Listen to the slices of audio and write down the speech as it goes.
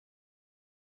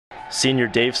Senior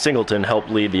Dave Singleton helped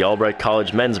lead the Albright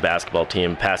College men's basketball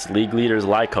team past league leaders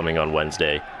Lycoming on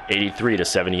Wednesday,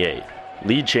 83-78.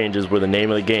 Lead changes were the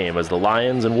name of the game as the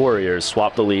Lions and Warriors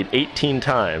swapped the lead 18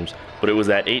 times, but it was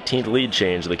that 18th lead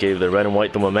change that gave the red and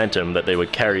white the momentum that they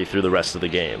would carry through the rest of the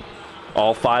game.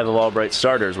 All 5 of Albright's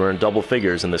starters were in double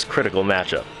figures in this critical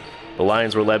matchup. The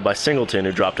Lions were led by Singleton,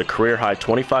 who dropped a career-high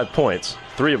 25 points,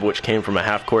 3 of which came from a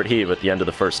half-court heave at the end of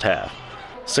the first half.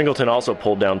 Singleton also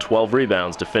pulled down 12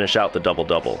 rebounds to finish out the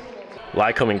double-double.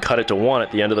 Lycoming cut it to 1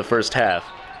 at the end of the first half,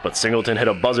 but Singleton hit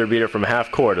a buzzer beater from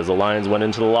half-court as the Lions went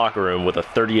into the locker room with a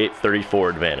 38-34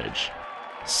 advantage.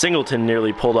 Singleton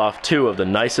nearly pulled off 2 of the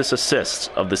nicest assists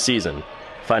of the season,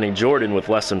 finding Jordan with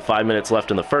less than 5 minutes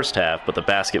left in the first half, but the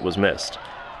basket was missed.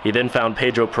 He then found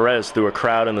Pedro Perez through a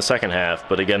crowd in the second half,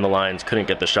 but again the Lions couldn't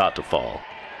get the shot to fall.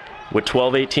 With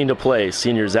 12:18 to play,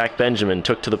 senior Zach Benjamin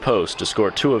took to the post to score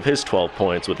 2 of his 12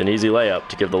 points with an easy layup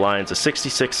to give the Lions a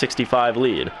 66-65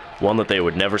 lead, one that they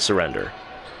would never surrender.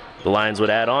 The Lions would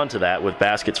add on to that with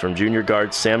baskets from junior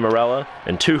guard Sam Morella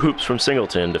and 2 hoops from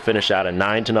Singleton to finish out a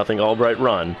 9-0 Albright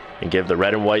run and give the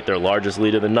red and white their largest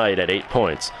lead of the night at 8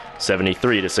 points,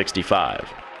 73-65.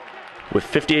 With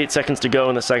 58 seconds to go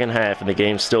in the second half and the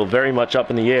game still very much up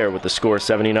in the air with the score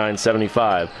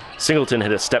 79-75, Singleton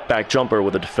hit a step-back jumper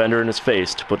with a defender in his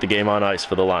face to put the game on ice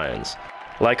for the Lions.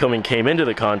 Lycoming came into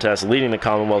the contest leading the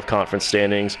Commonwealth Conference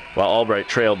standings, while Albright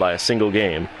trailed by a single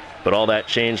game, but all that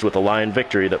changed with a Lion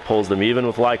victory that pulls them even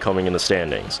with Lycoming in the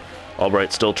standings.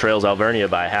 Albright still trails Alvernia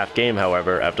by a half game,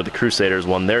 however, after the Crusaders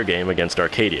won their game against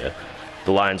Arcadia.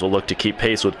 The Lions will look to keep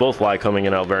pace with both Lycoming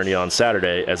and Alvernia on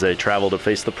Saturday as they travel to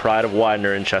face the Pride of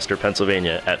Widener in Chester,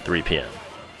 Pennsylvania at 3 p.m.